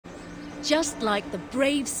Just like the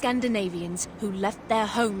brave Scandinavians who left their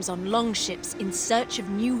homes on longships in search of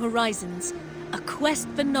new horizons, a quest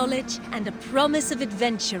for knowledge and a promise of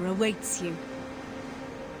adventure awaits you.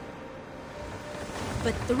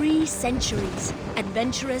 For 3 centuries,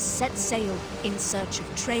 adventurers set sail in search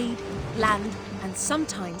of trade, land, and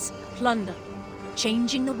sometimes plunder,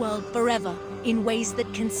 changing the world forever in ways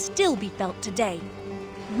that can still be felt today.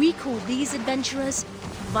 We call these adventurers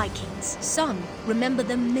Vikings. Some remember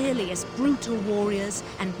them merely as brutal warriors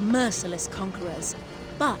and merciless conquerors.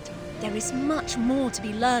 But there is much more to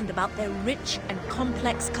be learned about their rich and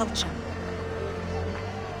complex culture.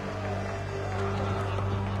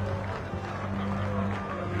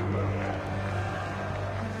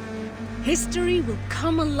 History will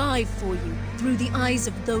come alive for you through the eyes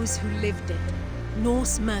of those who lived it.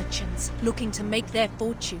 Norse merchants looking to make their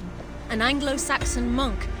fortune, an Anglo-Saxon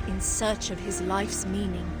monk in search of his life's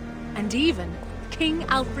meaning, and even King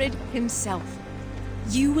Alfred himself.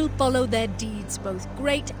 You will follow their deeds, both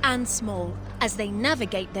great and small, as they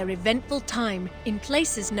navigate their eventful time in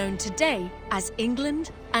places known today as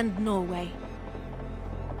England and Norway.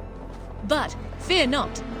 But fear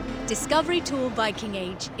not. Discovery Tour Viking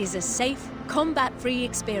Age is a safe, combat-free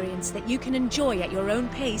experience that you can enjoy at your own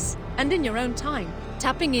pace and in your own time.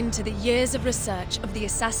 Tapping into the years of research of the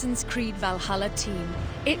Assassin's Creed Valhalla team,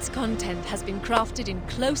 its content has been crafted in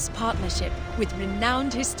close partnership with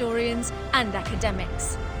renowned historians and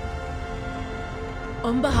academics.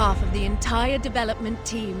 On behalf of the entire development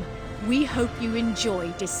team, we hope you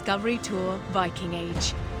enjoy Discovery Tour Viking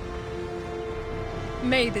Age.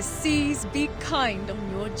 May the seas be kind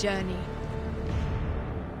on your journey.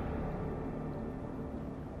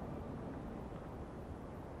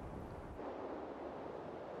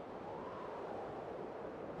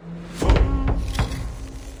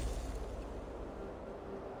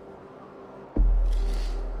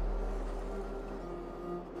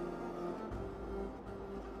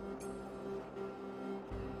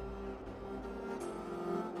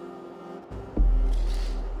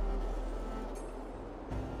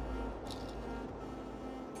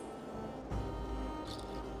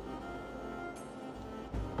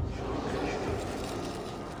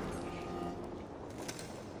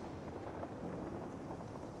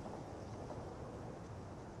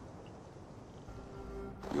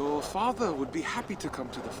 Your father would be happy to come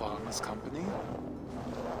to the farmer's company.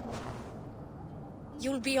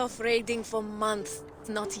 You'll be off raiding for months,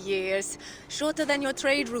 not years. Shorter than your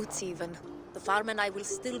trade routes even. The farm and I will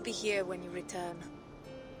still be here when you return.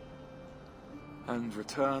 And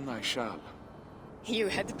return I shall. You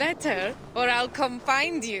had better, or I'll come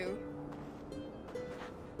find you.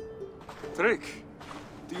 Trick,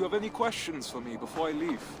 do you have any questions for me before I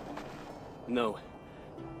leave? No.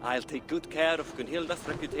 I'll take good care of Gunhilda's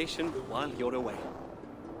reputation while you're away.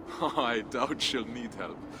 I doubt she'll need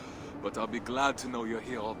help, but I'll be glad to know you're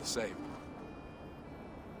here all the same.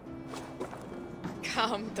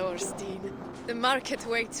 Come, Thorstein. The market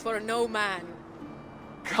waits for no man.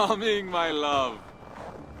 Coming, my love.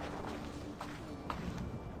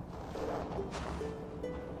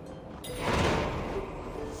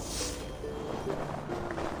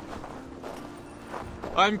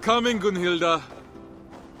 I'm coming, Gunhilda.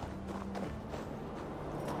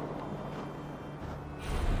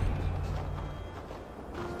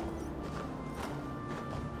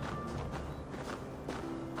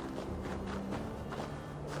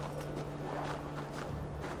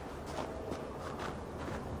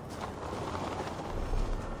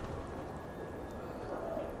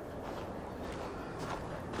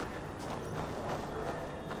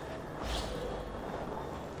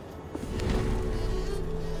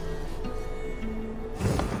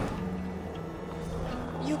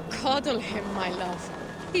 Coddle him, my love.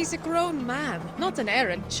 He's a grown man, not an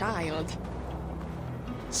errant child.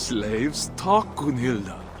 Slaves talk,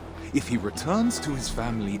 Gunhilda. If he returns to his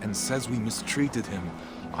family and says we mistreated him,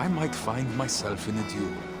 I might find myself in a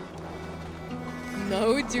duel.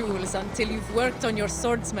 No duels until you've worked on your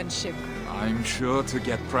swordsmanship. I'm sure to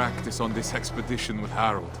get practice on this expedition with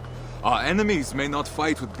Harold. Our enemies may not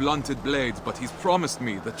fight with blunted blades, but he's promised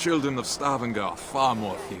me the children of Stavanger are far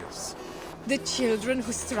more fierce. The children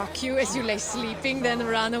who struck you as you lay sleeping, then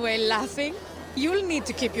ran away laughing? You'll need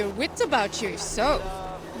to keep your wits about you, if so.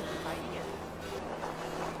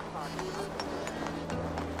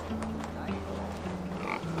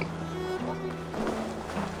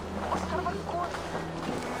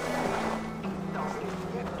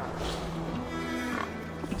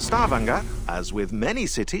 Stavanger, as with many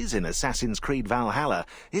cities in Assassin's Creed Valhalla,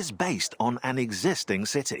 is based on an existing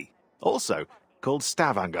city, also called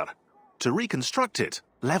Stavanger. To reconstruct it,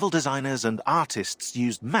 level designers and artists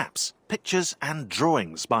used maps, pictures and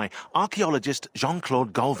drawings by archaeologist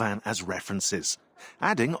Jean-Claude Gauvin as references,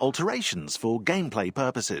 adding alterations for gameplay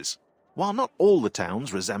purposes. While not all the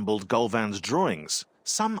towns resembled Gauvin's drawings,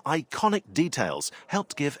 some iconic details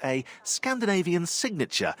helped give a Scandinavian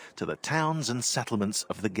signature to the towns and settlements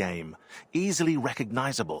of the game, easily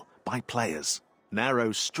recognizable by players.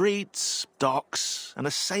 Narrow streets, docks, and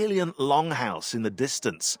a salient longhouse in the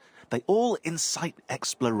distance, they all incite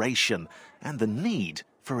exploration and the need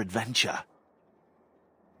for adventure.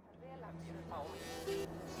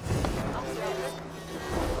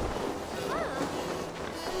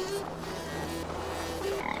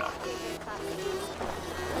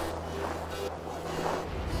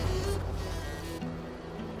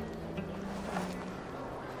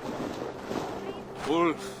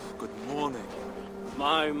 Ulf, good morning.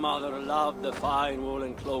 My mother loved the fine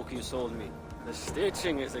woolen cloak you sold me. The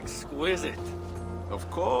stitching is exquisite. Of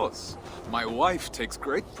course. My wife takes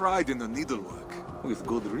great pride in the needlework, with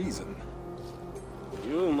good reason.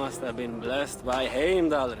 You must have been blessed by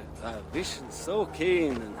Heimdall. A vision so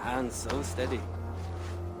keen and hands so steady.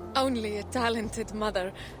 Only a talented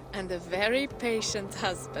mother and a very patient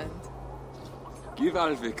husband. Give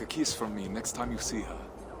Alvik a kiss from me next time you see her.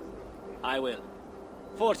 I will.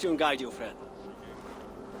 Fortune guide you, friend.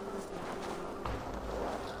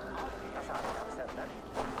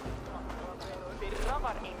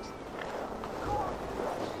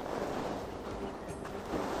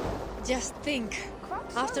 Just think,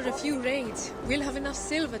 after a few raids, we'll have enough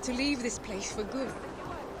silver to leave this place for good.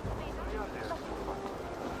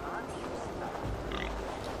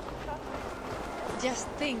 Just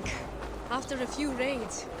think, after a few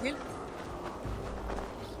raids, we'll...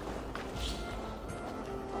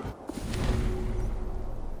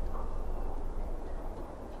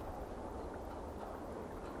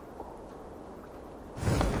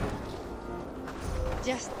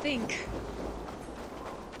 Just think.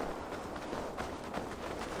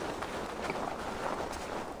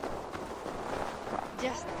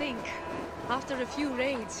 Just think. After a few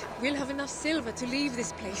raids, we'll have enough silver to leave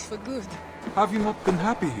this place for good. Have you not been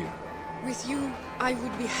happy here? With you, I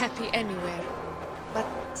would be happy anywhere. But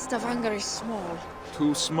Stavanger is small.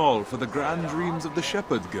 Too small for the grand dreams of the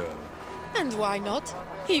shepherd girl. And why not?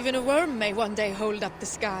 Even a worm may one day hold up the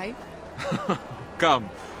sky. Come.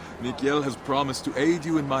 Mikael has promised to aid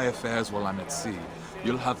you in my affairs while I'm at sea.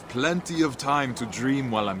 You'll have plenty of time to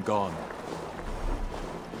dream while I'm gone.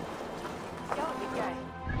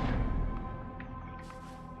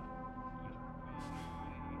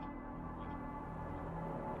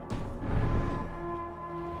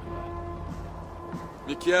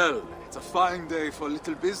 Mikael, it's a fine day for a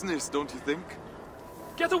little business, don't you think?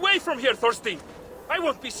 Get away from here, Thorstein! I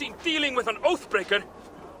won't be seen dealing with an oathbreaker!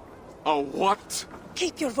 A what?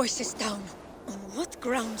 Keep your voices down. On what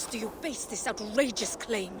grounds do you base this outrageous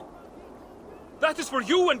claim? That is for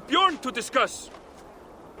you and Bjorn to discuss!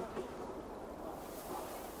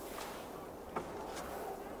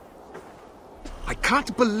 I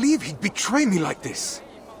can't believe he'd betray me like this!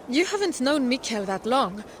 You haven't known Mikael that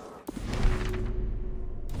long.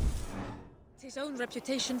 His own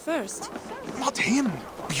reputation first. Not him!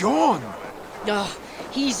 Bjorn! Ah,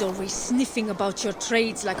 he's always sniffing about your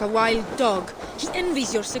trades like a wild dog. He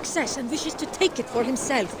envies your success and wishes to take it for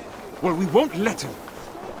himself. Well, we won't let him.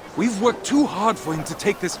 We've worked too hard for him to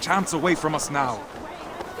take this chance away from us now.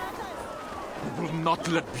 We will not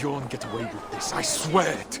let Bjorn get away with this, I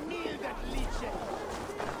swear it.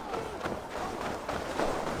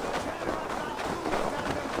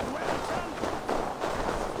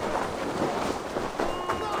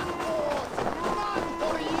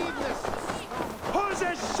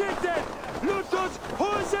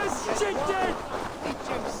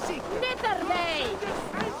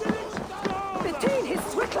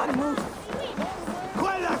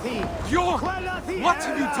 Bjorn! What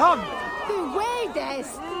have you done?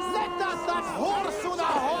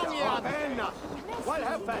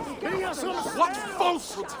 What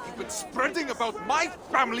falsehoods have you been spreading about my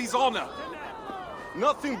family's honor?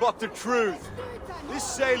 Nothing but the truth. This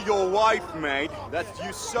sail your wife made, that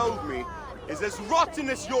you sold me, is as rotten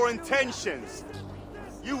as your intentions.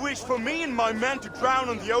 You wish for me and my men to drown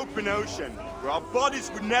on the open ocean, where our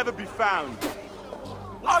bodies would never be found.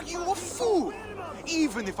 Are you a fool?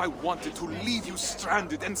 Even if I wanted to leave you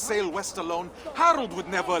stranded and sail west alone, Harold would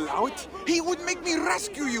never allow it. He would make me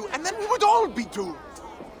rescue you, and then we would all be doomed.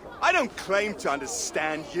 I don't claim to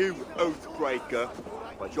understand you, Oathbreaker,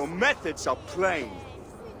 but your methods are plain.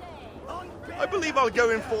 I believe I'll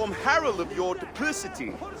go inform Harold of your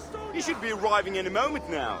duplicity. He should be arriving any moment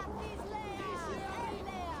now.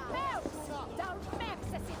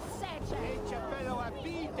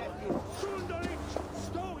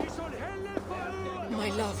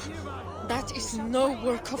 That is no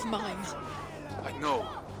work of mine. I know.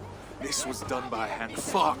 This was done by a hand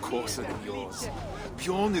far coarser than yours.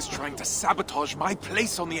 Bjorn is trying to sabotage my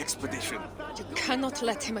place on the expedition. You cannot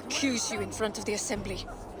let him accuse you in front of the Assembly.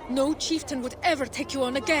 No chieftain would ever take you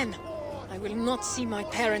on again. I will not see my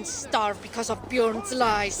parents starve because of Bjorn's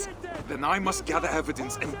lies. Then I must gather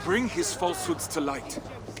evidence and bring his falsehoods to light.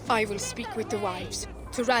 I will speak with the wives,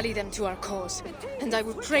 to rally them to our cause. And I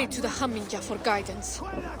will pray to the Hamminja for guidance.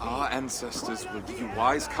 Our ancestors will give you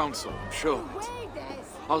wise counsel, I'm sure.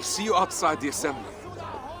 I'll see you outside the Assembly.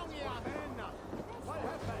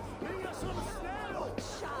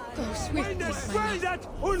 Go swiftly, my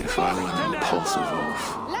niece. If I were an impulsive oaf.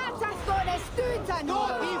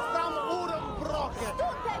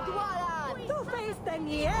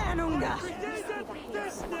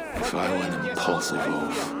 If I were an impulsive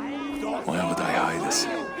oaf, where would I hide this?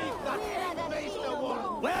 If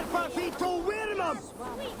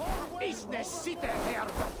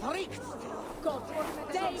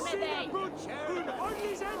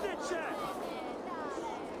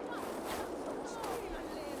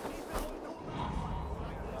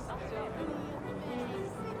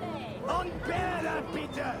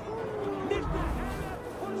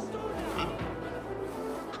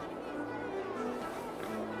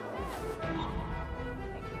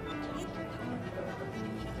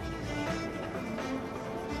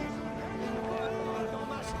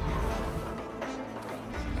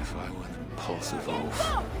I were an impulsive oaf,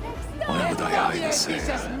 where would I hide this here?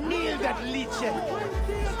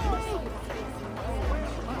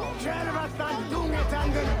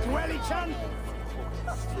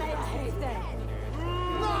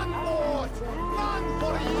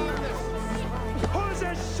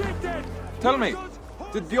 Tell me,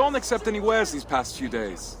 did Bjorn accept any wares these past few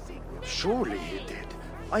days? Surely he did.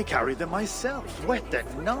 I carried them myself. Wet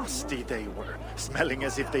and nasty they were, smelling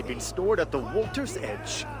as if they'd been stored at the water's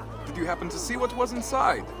edge. Did you happen to see what was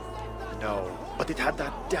inside? No, but it had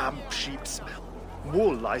that damp sheep smell.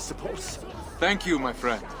 Wool, I suppose. Thank you, my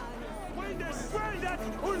friend.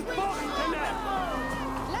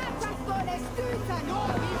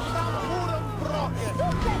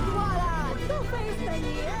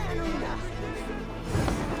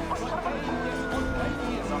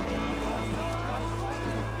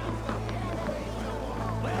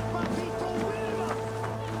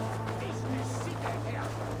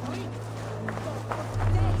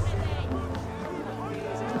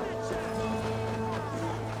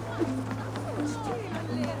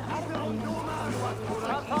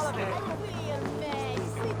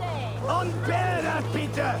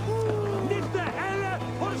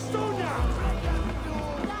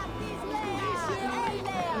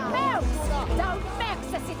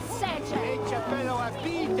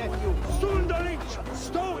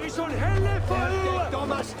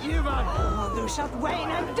 Du shalt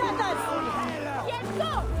Wayne dödas!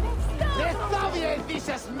 Let's go!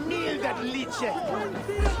 Dieses mildert Lidsche!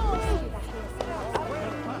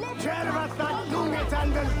 Tervatan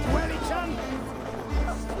tungetanden Dwellichan!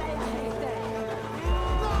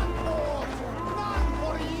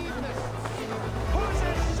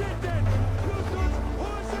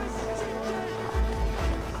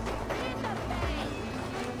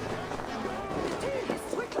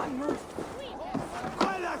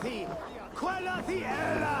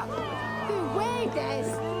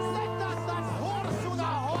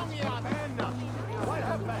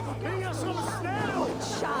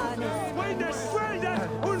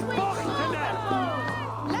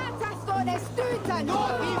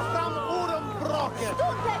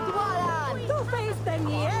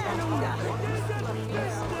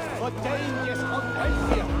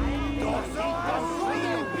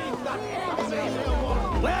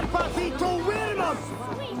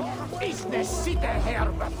 Is de sitte her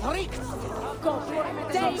befrikt? Gå på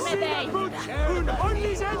dig med dig! Un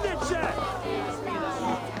onlis endetje!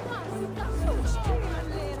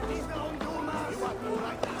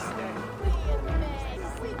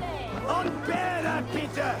 Onbära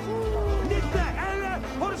bitte! Nitte elle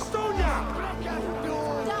Horstonia!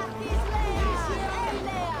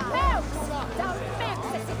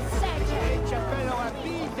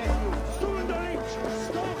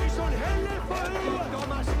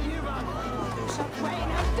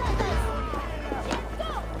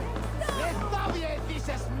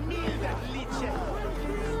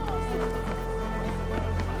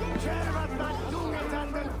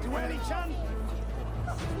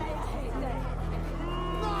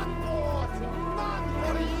 Not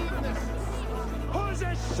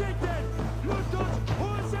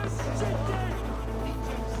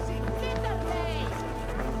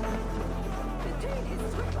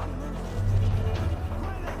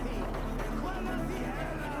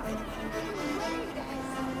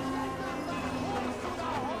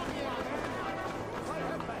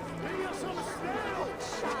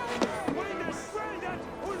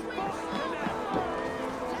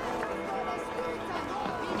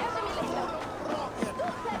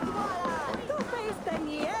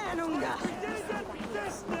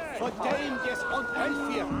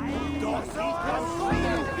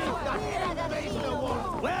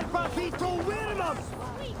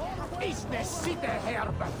Is ne sitte her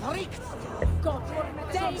befrikt? Gott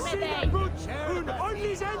deg med deg! Hun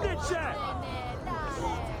åndelig endelse!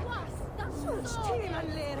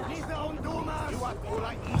 Lite ungdomar! Du har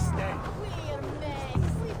våra iste!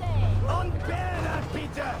 Und bära,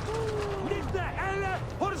 bitte! Lite eller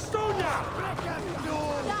Horstona!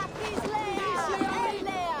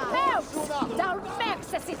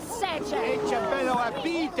 Ece bello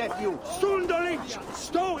abitet ju! Stundolic!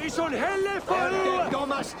 Stå i sån helle för...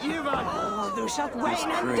 Domas Ivan! These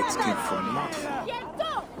crates came from nothing.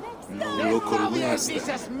 No local wares there.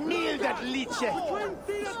 Visas mildet lice!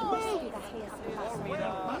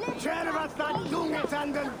 Tervathan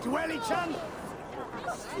dungetan den dwellichan!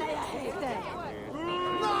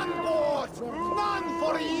 None bort! None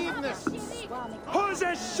forgiveness!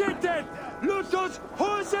 Hose skittet! Lutos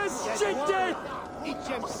hose skittet!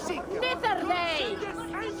 Icem sick! Nitherdei!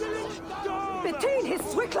 Between his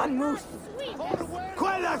Swickland moose!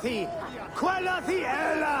 Qualathi! Qualathi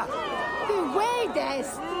ella! The way des!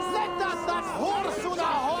 Let us that horse una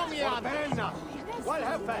homia benna! Well,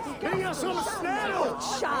 have fast! Bring some snell!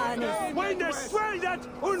 Shanis! When the sweldet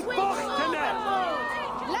und bochtene!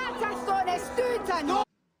 Latasone stutan!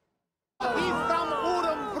 He from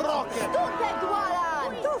Urumbrocken! Stupid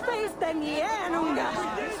Wallan! Du face den Jänunga!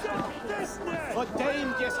 For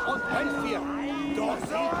danger on Helfir! Don't eat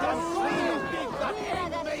them free!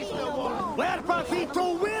 Where pathi to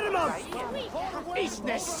Wirmos? Is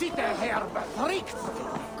the sitte her befrikt?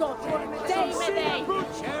 Gott deg med deg!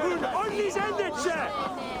 Hun åndelig endelse!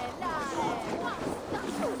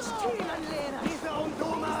 Lite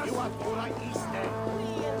ungdomar! Du har våra iste!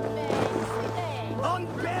 Und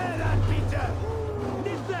bära, bitte!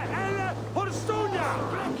 Lite eller Horstona!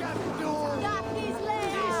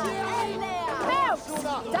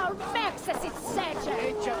 Don't vex as it said!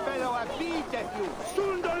 Ece bello abitet ju!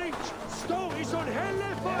 Stundolic! Stå i sån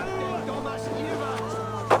helle för... Domas Ivan!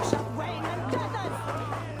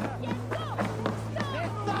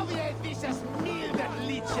 Letavie visas mildet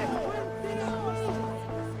lice!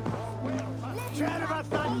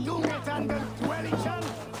 Tervathan dungetan den dwellichan!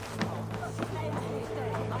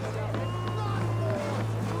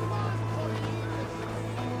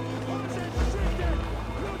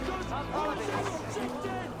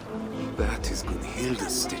 That is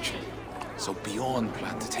Gunhilda's stitching. So Bjorn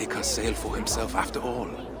planned to take her sail for himself after all.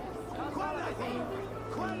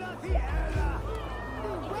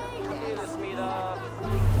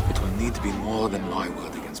 It will need to be more than my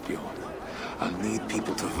word against Bjorn. I'll need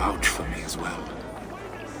people to vouch for me as well.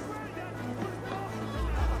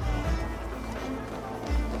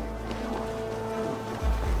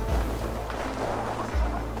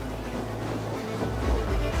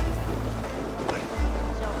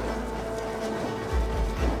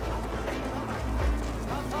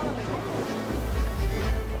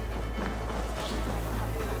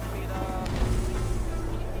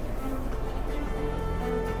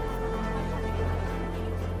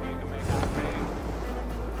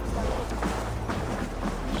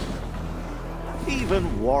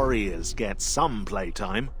 Even warriors get some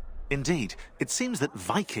playtime. Indeed, it seems that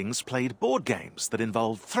Vikings played board games that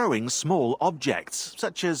involved throwing small objects,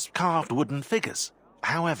 such as carved wooden figures.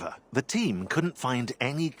 However, the team couldn't find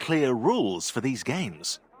any clear rules for these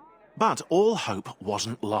games. But all hope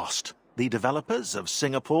wasn't lost. The developers of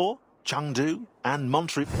Singapore, Chengdu, and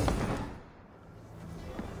Montreal...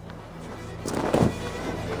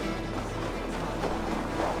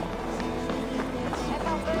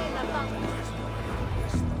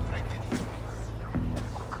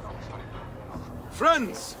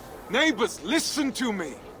 Friends, neighbors, listen to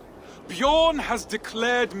me. Bjorn has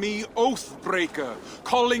declared me Oathbreaker,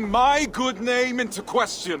 calling my good name into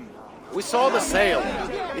question. We saw the sail.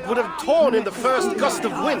 It would have torn in the first gust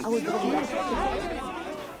of wind.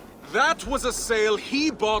 That was a sail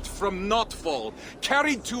he bought from Notfall,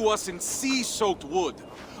 carried to us in sea-soaked wood.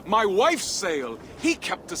 My wife's sail he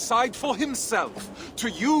kept aside for himself,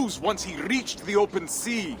 to use once he reached the open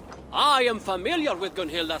sea. I am familiar with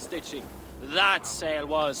Gunhilda's stitching. That sail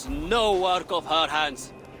was no work of her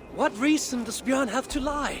hands. What reason does Bjorn have to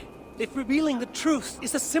lie? If revealing the truth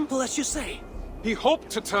is as simple as you say. He hoped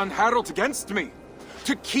to turn Harold against me,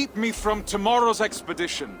 to keep me from tomorrow's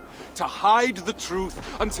expedition, to hide the truth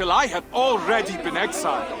until I had already been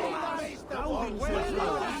exiled.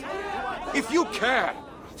 If you care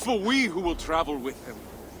for we who will travel with him,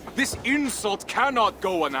 this insult cannot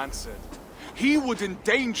go unanswered. He would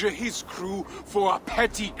endanger his crew for a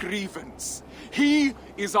petty grievance. He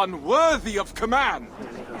is unworthy of command.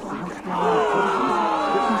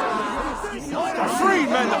 Free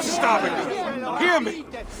men of Stavanger, Hear me!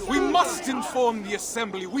 We must inform the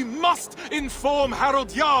Assembly. We must inform Harold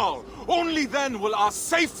Jarl. Only then will our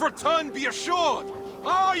safe return be assured.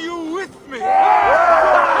 Are you with me? The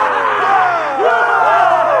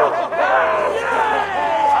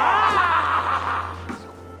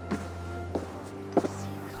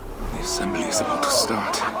Assembly is about to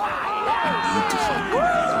start. I need to find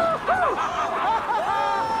Gunhild.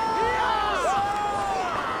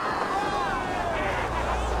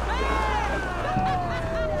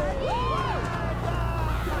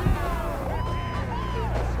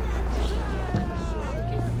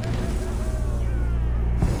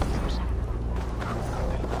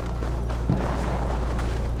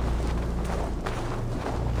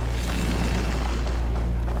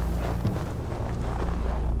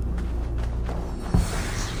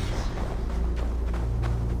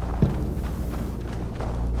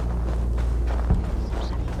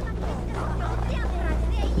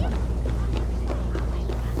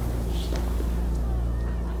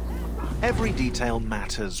 Every detail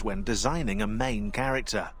matters when designing a main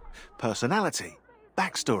character. Personality,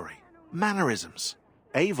 backstory, mannerisms.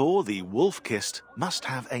 Eivor the Wolf-Kissed must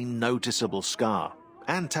have a noticeable scar,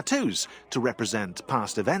 and tattoos to represent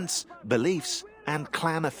past events, beliefs, and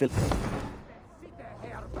clan affiliations.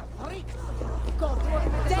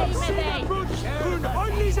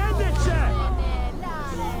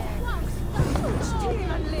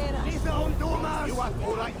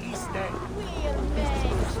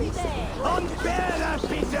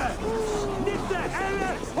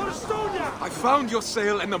 I found your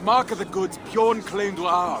sail and the mark of the goods Bjorn claimed were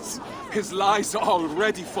ours. His lies are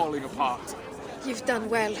already falling apart. You've done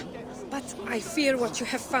well, but I fear what you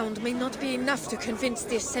have found may not be enough to convince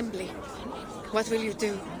the Assembly. What will you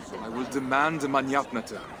do? I will demand a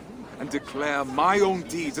Manyapnata and declare my own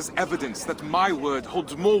deeds as evidence that my word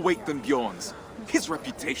holds more weight than Bjorn's. His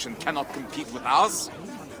reputation cannot compete with ours.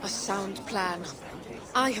 A sound plan.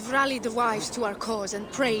 I have rallied the wives to our cause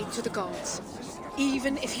and prayed to the gods.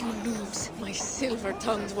 Even if you lose, my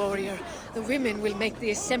silver-tongued warrior, the women will make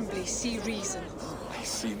the Assembly see reason. I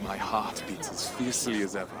see my heart beats as fiercely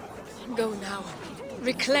as ever. Go now.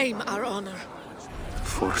 Reclaim our honor.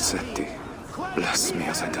 Forsetti, bless me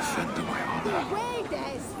as I defend my honor.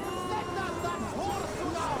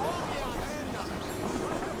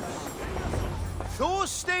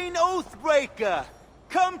 Thorstein Oathbreaker!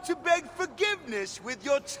 Come to beg forgiveness with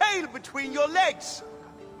your tail between your legs!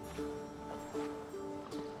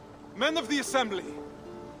 Men of the Assembly,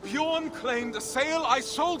 Bjorn claimed the sail I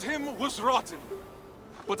sold him was rotten.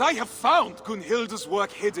 But I have found Gunhilda's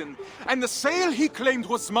work hidden, and the sail he claimed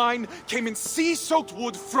was mine came in sea-soaked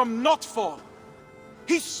wood from Notfall.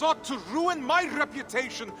 He sought to ruin my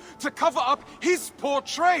reputation to cover up his poor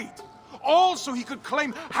trade, all so he could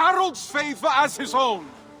claim Harold's favor as his own.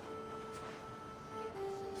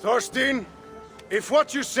 Thorstein, if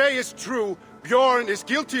what you say is true, Bjorn is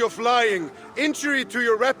guilty of lying, injury to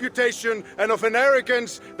your reputation, and of an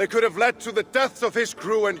arrogance that could have led to the deaths of his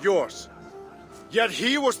crew and yours. Yet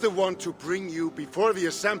he was the one to bring you before the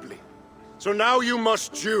Assembly. So now you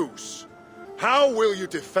must choose. How will you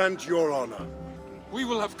defend your honor? We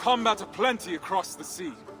will have combat aplenty across the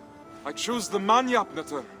sea. I choose the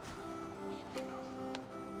Manyapnata.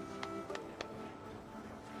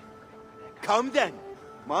 Come then.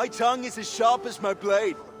 My tongue is as sharp as my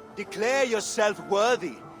blade. Declare yourself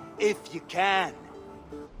worthy, if you can.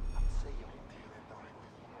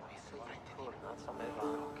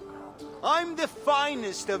 I'm the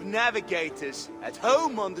finest of navigators, at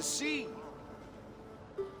home on the sea.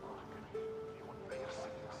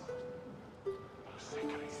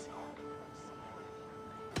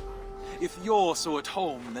 If you're so at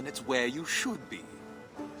home, then it's where you should be.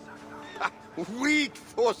 Weak,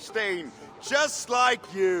 Thorstein, just like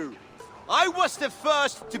you. I was the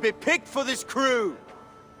first to be picked for this crew.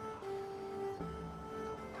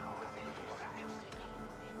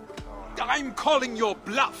 I'm calling your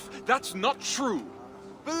bluff. That's not true.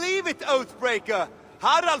 Believe it, Oathbreaker.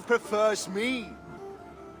 Harald prefers me.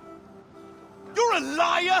 You're a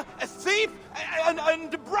liar, a thief, and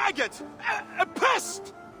a braggart, a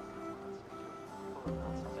pest!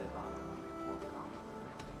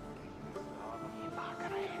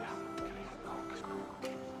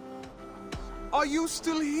 Are you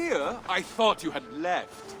still here? I thought you had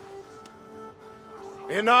left.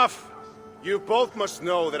 Enough! You both must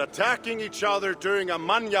know that attacking each other during a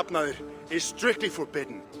Manyapnaðr is strictly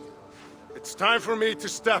forbidden. It's time for me to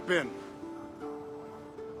step in.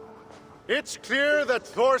 It's clear that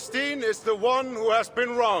Thorstein is the one who has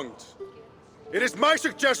been wronged. It is my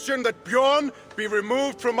suggestion that Bjorn be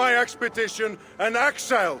removed from my expedition and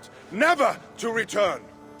exiled, never to return.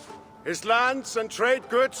 His lands and trade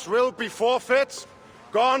goods will be forfeit,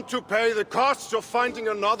 gone to pay the costs of finding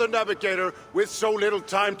another navigator with so little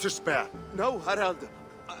time to spare. No, Harald.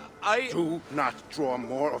 Do not draw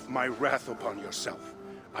more of my wrath upon yourself.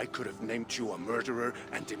 I could have named you a murderer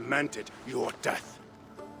and demanded your death.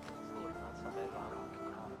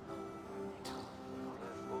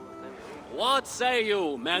 What say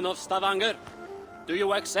you, men of Stavanger? Do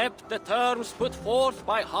you accept the terms put forth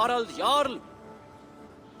by Harald Jarl?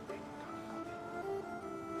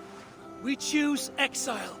 We choose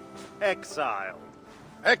exile. Exile.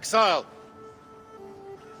 Exile!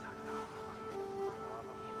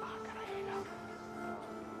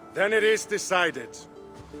 Then it is decided.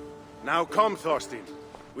 Now come, Thorstein.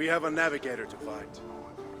 We have a navigator to find.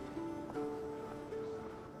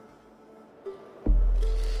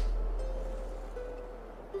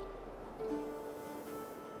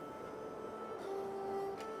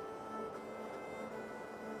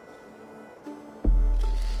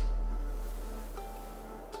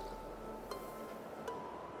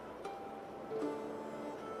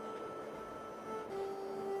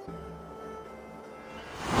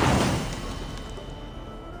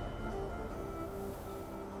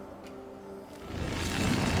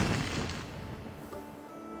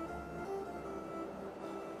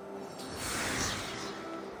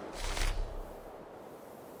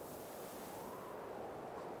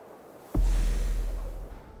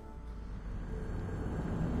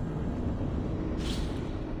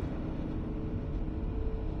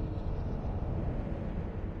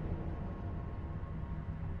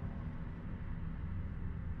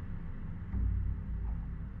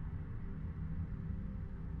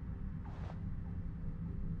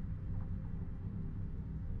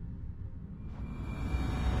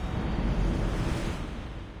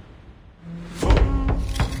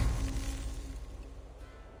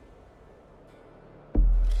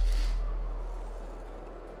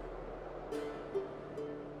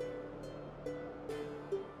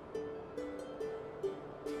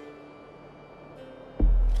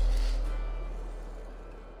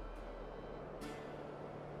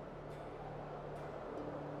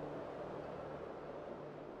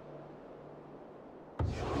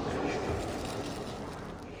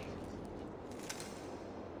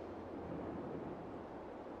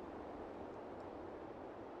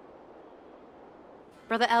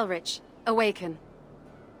 Brother Elrich, awaken.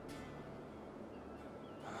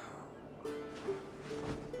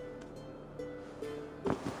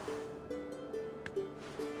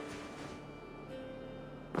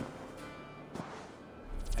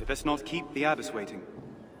 I'd best not keep the abbess waiting.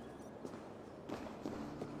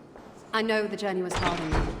 I know the journey was hard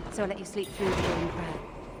on you, so I'll let you sleep through the dawn prayer.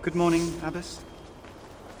 Good morning, abbess.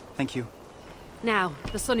 Thank you. Now,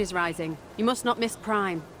 the sun is rising. You must not miss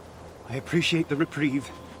Prime. I appreciate the reprieve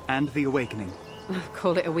and the awakening.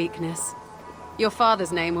 Call it a weakness. Your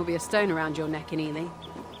father's name will be a stone around your neck in Ely.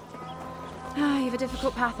 You've a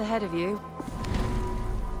difficult path ahead of you,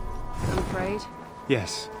 I'm afraid.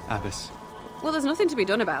 Yes, abbess. Well, there's nothing to be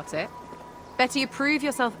done about it. Better you prove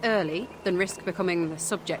yourself early than risk becoming the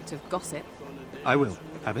subject of gossip. I will,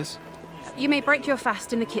 abbess. You may break your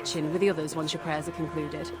fast in the kitchen with the others once your prayers are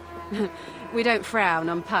concluded. We don't frown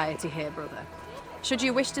on piety here, brother. Should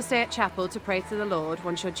you wish to stay at chapel to pray to the Lord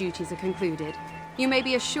once your duties are concluded, you may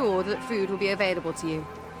be assured that food will be available to you,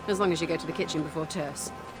 as long as you go to the kitchen before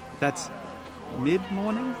terce. That's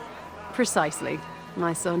mid-morning? Precisely,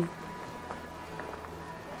 my son.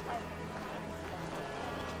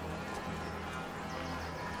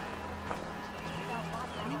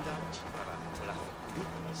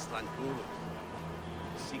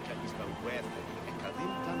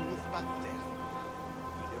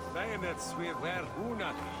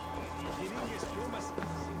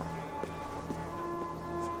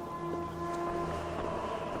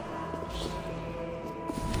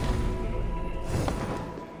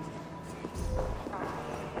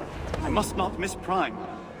 I must not miss Prime.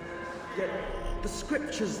 Yet the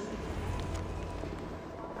scriptures...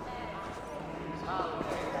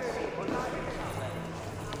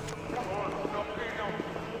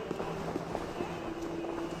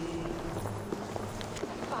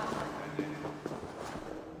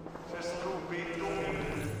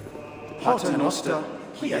 Pater noster,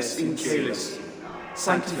 qui es in caelis,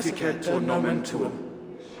 sanctificetur nomen tuum.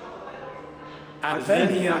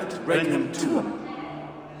 Adveniat regnum tuum.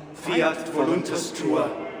 Fiat voluntas tua,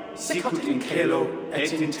 sicut in caelo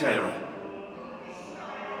et in terra.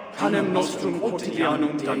 Panem nostrum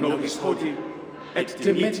quotidianum da nobis hodie, et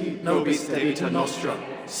dimitti nobis debita nostra,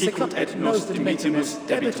 sicut et nos dimittimus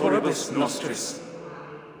debitoribus nostris.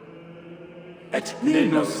 Et ne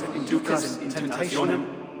nos inducas in tentationem,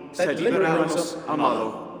 sed libera-nos a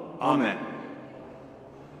malo. Amen.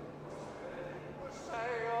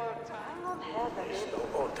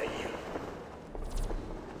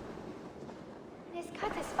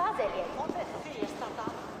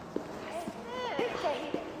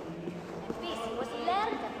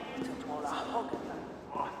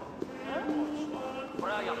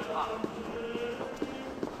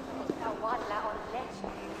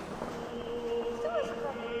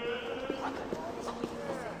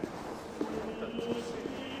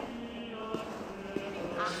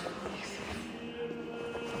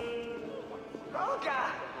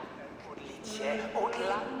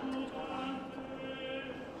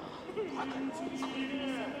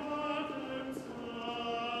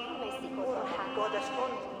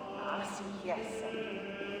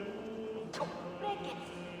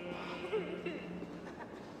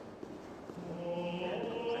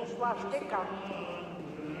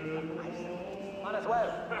 Might as well.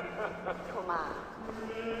 Come on.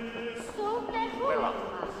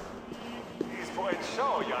 He's putting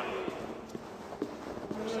show, young.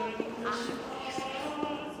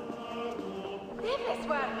 Debes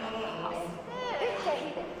work.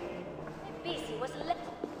 Busy was left.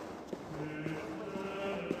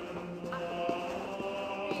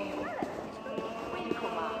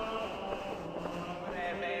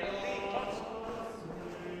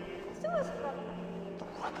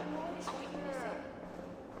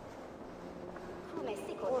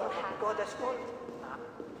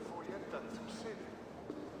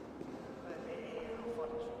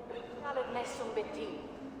 Nessun bettino.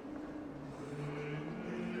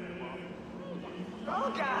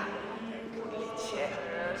 Roga! Pulizie.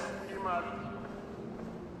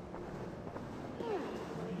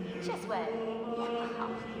 Just well.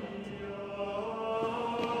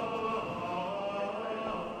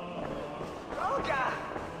 Roga!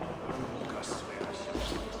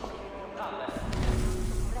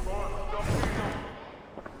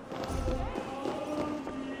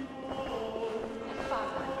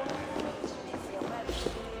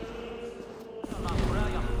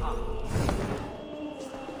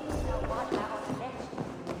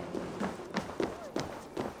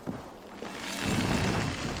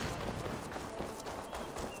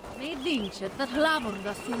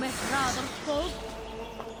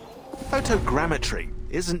 Photogrammetry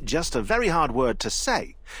isn't just a very hard word to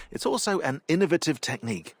say, it's also an innovative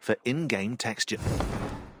technique for in-game texture.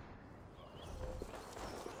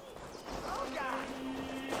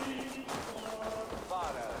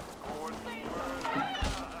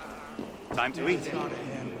 Time to eat.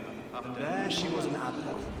 Up there she was an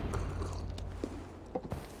apple.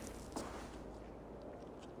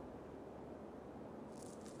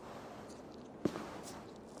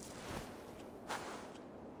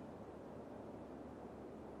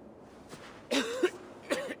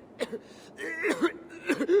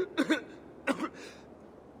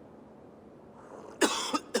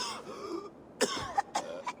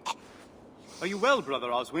 Are you well, Brother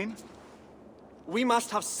Oswin? We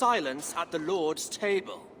must have silence at the Lord's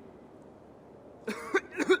table.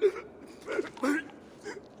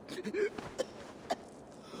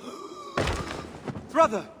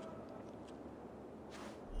 Brother!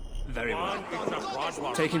 Very well.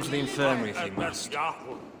 Take him to the infirmary if you must.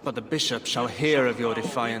 But the bishop shall hear of your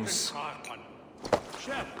defiance.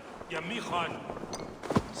 Tell me,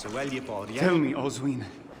 Oswin,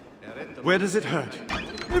 where does it hurt?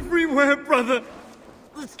 Everywhere, brother!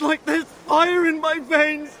 It's like there's fire in my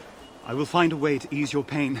veins! I will find a way to ease your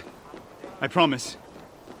pain. I promise.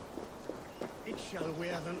 It shall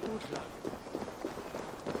wear than Utla.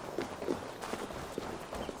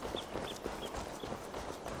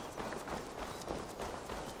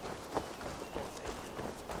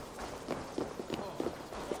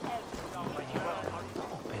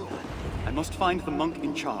 I must find the monk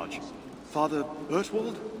in charge. Father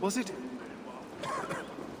Bertwald, was it?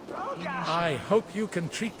 I hope you can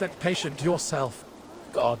treat that patient yourself.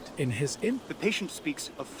 God in his inn. The patient speaks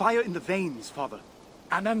of fire in the veins, Father.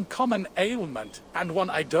 An uncommon ailment, and one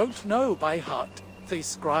I don't know by heart. The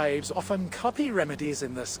scribes often copy remedies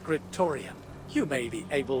in the scriptorium. You may be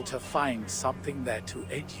able to find something there to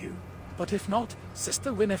aid you. But if not,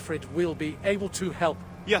 Sister Winifred will be able to help.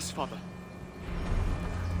 Yes, Father.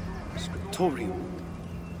 Scriptorium.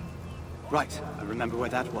 Right, I remember where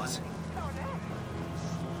that was.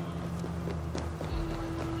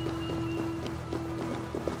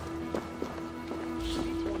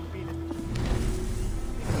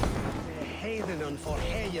 For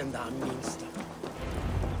Heyendan minst.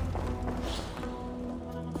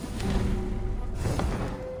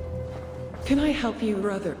 Can I help you,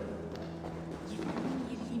 brother?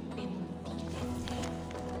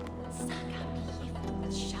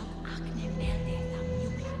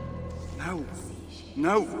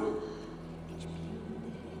 No!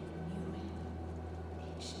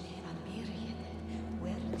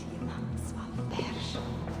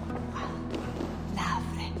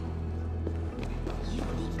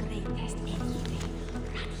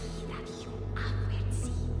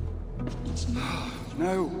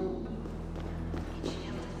 No!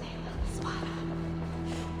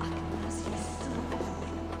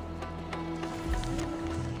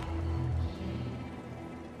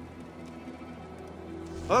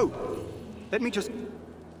 Oh! Let me just...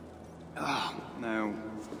 Ah, no.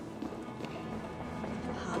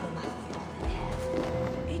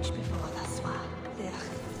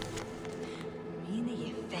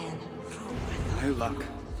 No luck.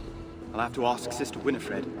 I'll have to ask Sister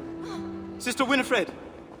Winifred. Sister Winifred!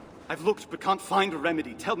 I've looked but can't find a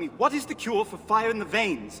remedy. Tell me, what is the cure for fire in the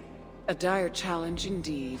veins? A dire challenge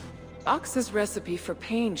indeed. Ox's recipe for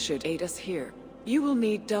pain should aid us here. You will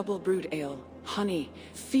need double brewed ale, honey,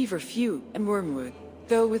 feverfew, and wormwood.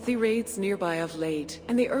 Though with the raids nearby of late,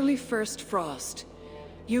 and the early first frost,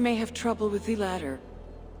 you may have trouble with the latter.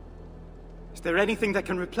 Is there anything that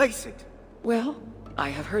can replace it? Well, I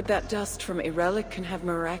have heard that dust from a relic can have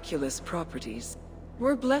miraculous properties.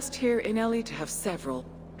 We're blessed here in Ellie to have several.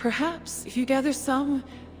 Perhaps, if you gather some,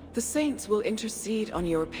 the saints will intercede on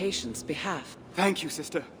your patient's behalf. Thank you,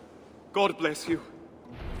 sister. God bless you.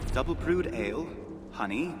 Double brewed ale,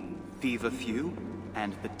 honey, feverfew,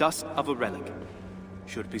 and the dust of a relic.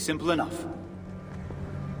 Should be simple enough.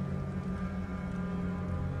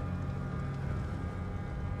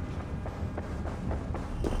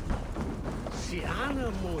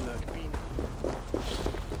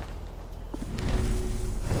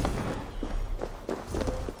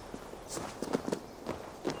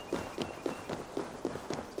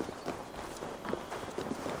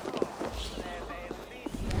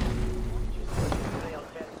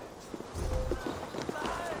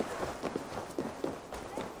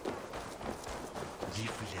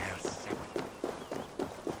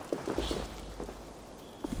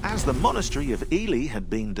 As the monastery of Ely had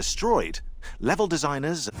been destroyed, level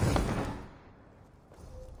designers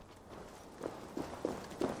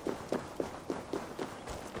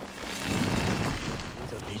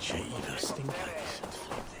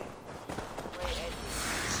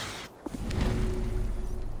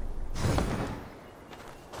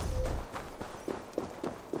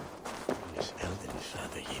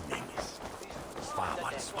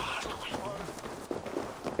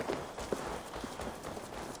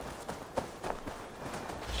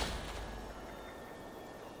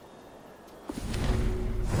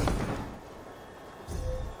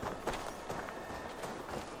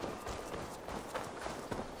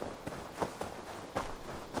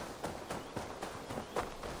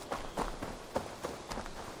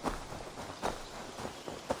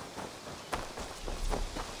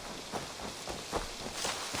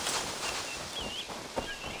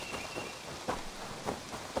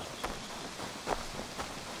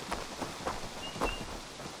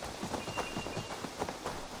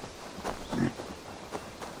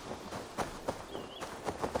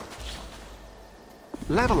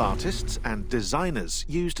level artists and designers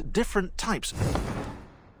used different types.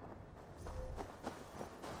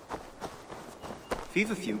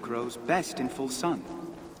 Feverfew grows best in full sun.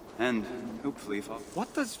 And hopefully for...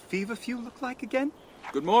 What does feverfew look like again?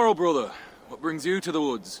 Good morrow, brother. What brings you to the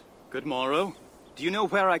woods? Good morrow. Do you know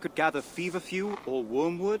where I could gather feverfew or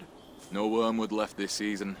wormwood? No wormwood left this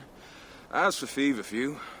season. As for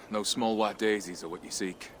feverfew, no small white daisies are what you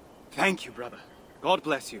seek. Thank you, brother. God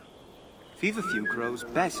bless you. Feverfew grows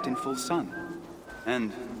best in full sun.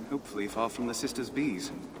 And hopefully far from the sisters'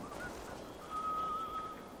 bees.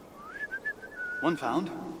 One found.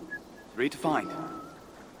 3 to find.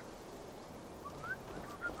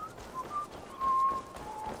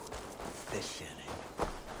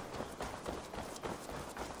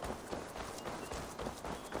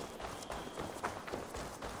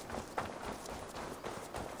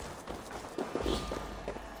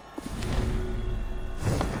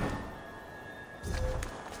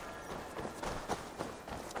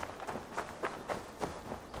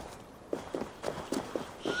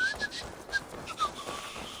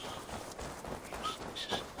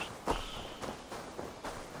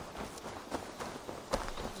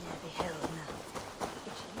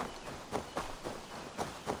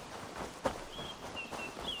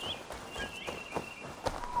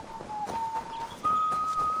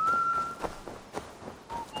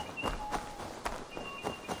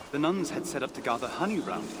 The nuns had set up to gather honey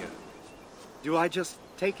round here. Do I just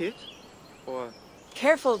take it? Or...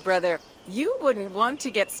 Careful, brother. You wouldn't want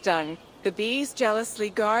to get stung. The bees jealously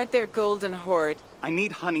guard their golden hoard. I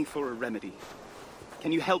need honey for a remedy.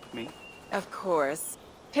 Can you help me? Of course.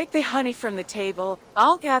 Take the honey from the table.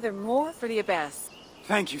 I'll gather more for the abbess.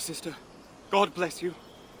 Thank you, sister. God bless you.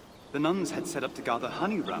 The nuns had set up to gather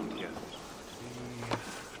honey round here.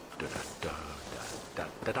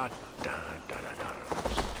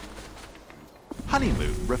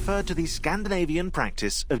 Honeymoon referred to the Scandinavian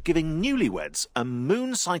practice of giving newlyweds a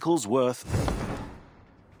moon cycle's worth.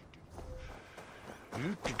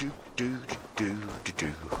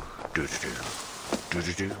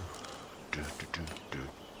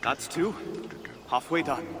 That's two. Halfway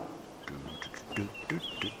done.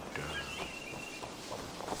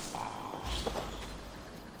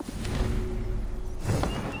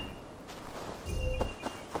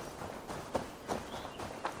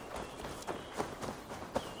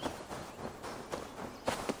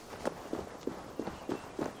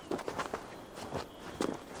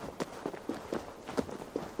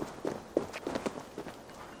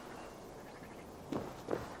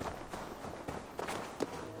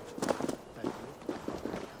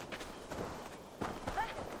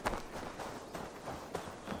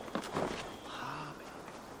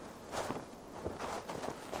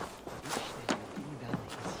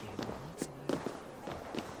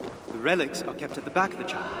 The relics are kept at the back of the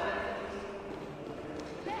chapel.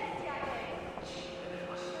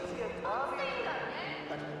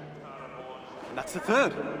 And that's the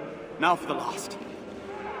third. Now for the last.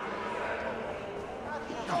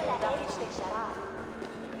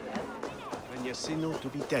 When you see no to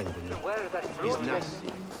be tender, is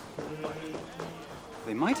nasty.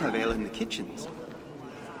 They might have ale in the kitchens.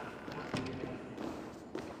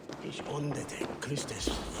 Ich ondete Christus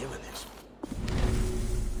Johannes.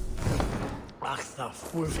 Achta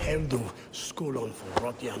fulf heldu skulon for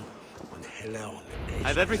Rodian and Heleon. I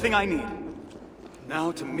have everything I need.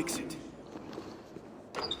 Now to mix it.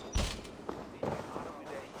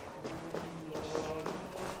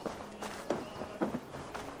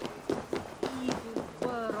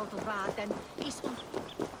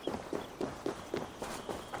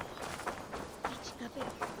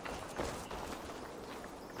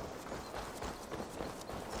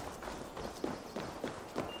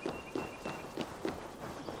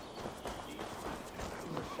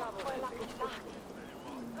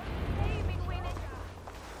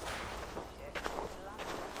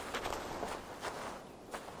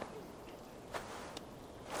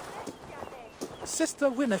 Sister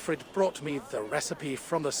Winifred brought me the recipe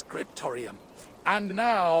from the scriptorium. And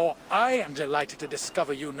now I am delighted to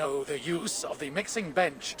discover you know the use of the mixing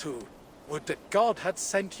bench too. Would that God had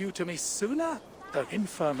sent you to me sooner? The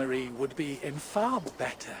infirmary would be in far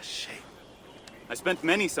better shape. I spent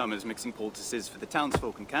many summers mixing poultices for the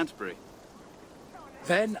townsfolk in Canterbury.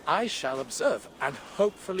 Then I shall observe and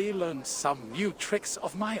hopefully learn some new tricks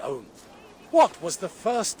of my own. What was the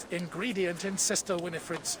first ingredient in Sister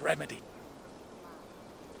Winifred's remedy?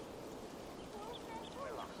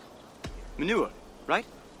 Manure, right?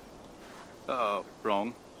 Oh,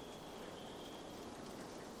 wrong.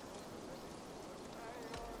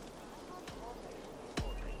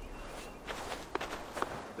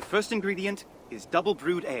 The first ingredient is double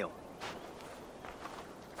brewed ale.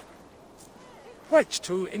 Which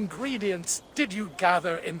two ingredients did you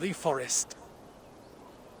gather in the forest?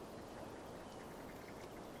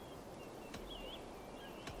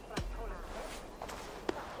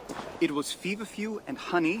 It was feverfew and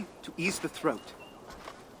honey to ease the throat.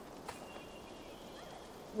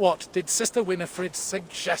 What did Sister Winifred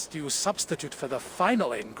suggest you substitute for the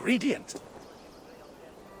final ingredient?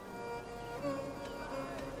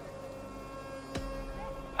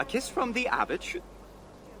 A kiss from the abbot should...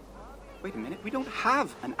 Wait a minute, we don't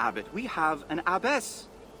have an abbot, we have an abbess.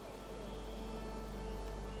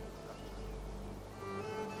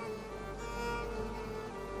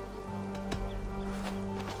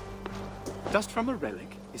 Dust from a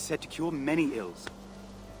relic is said to cure many ills.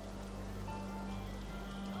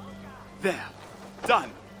 There.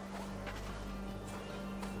 Done.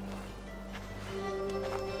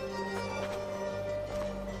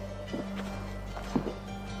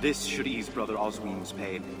 This should ease Brother Osween's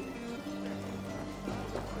pain.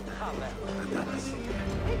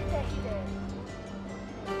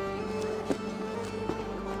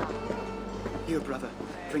 Here, brother.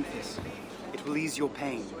 Drink this. It will ease your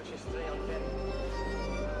pain.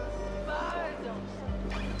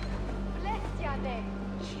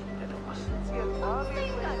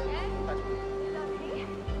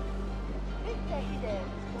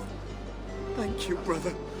 Thank you,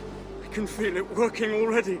 brother. I can feel it working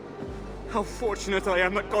already. How fortunate I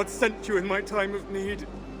am that God sent you in my time of need.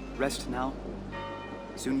 Rest now.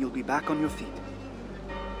 Soon you'll be back on your feet.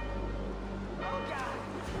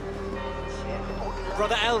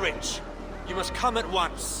 Brother Elrich, you must come at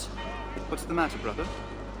once. What's the matter, brother?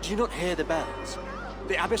 Do you not hear the bells?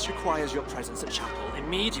 The abbess requires your presence at chapel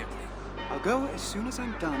immediately. I'll go as soon as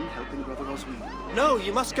I'm done helping Brother Oswald. No,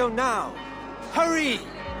 you must go now. Hurry!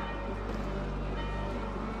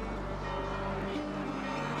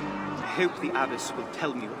 I hope the abbess will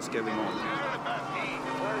tell me what's going on.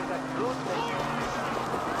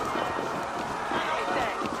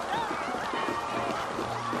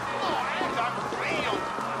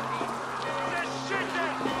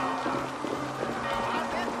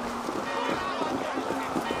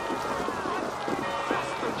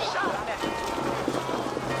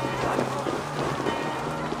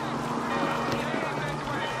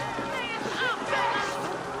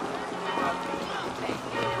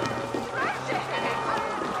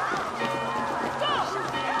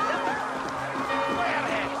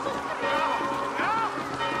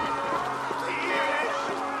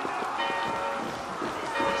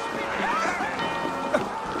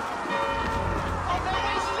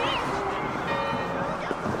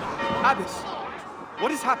 Abbess,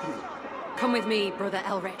 what is happening? Come with me, Brother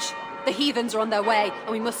Elrich. The heathens are on their way, and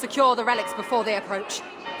we must secure the relics before they approach.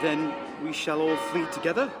 Then we shall all flee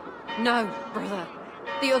together? No, brother.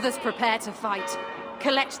 The others prepare to fight.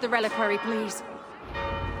 Collect the reliquary, please.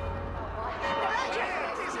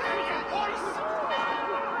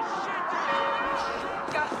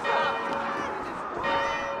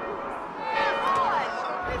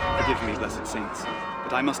 Forgive me, blessed saints,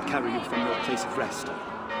 but I must carry you from your place of rest.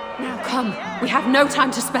 Now come, we have no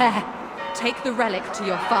time to spare. Take the relic to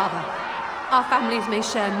your father. Our families may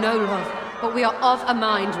share no love, but we are of a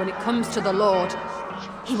mind when it comes to the Lord.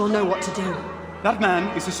 He will know what to do. That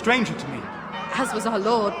man is a stranger to me. As was our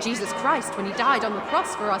Lord Jesus Christ when he died on the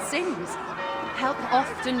cross for our sins. Help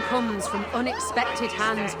often comes from unexpected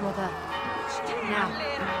hands, brother.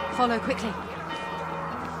 Now, follow quickly.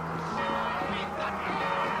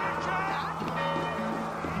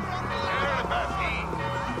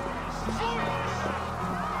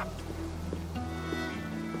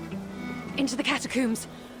 Into the catacombs.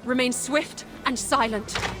 Remain swift and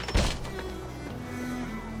silent.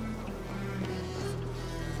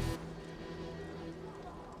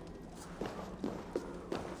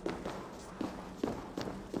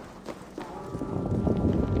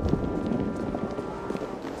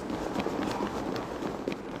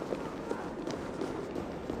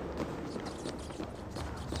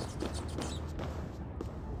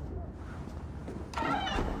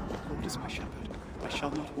 Lord is my shepherd, I shall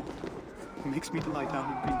not want. He makes me to lie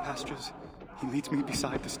down in green pastures. He leads me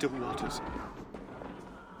beside the still waters.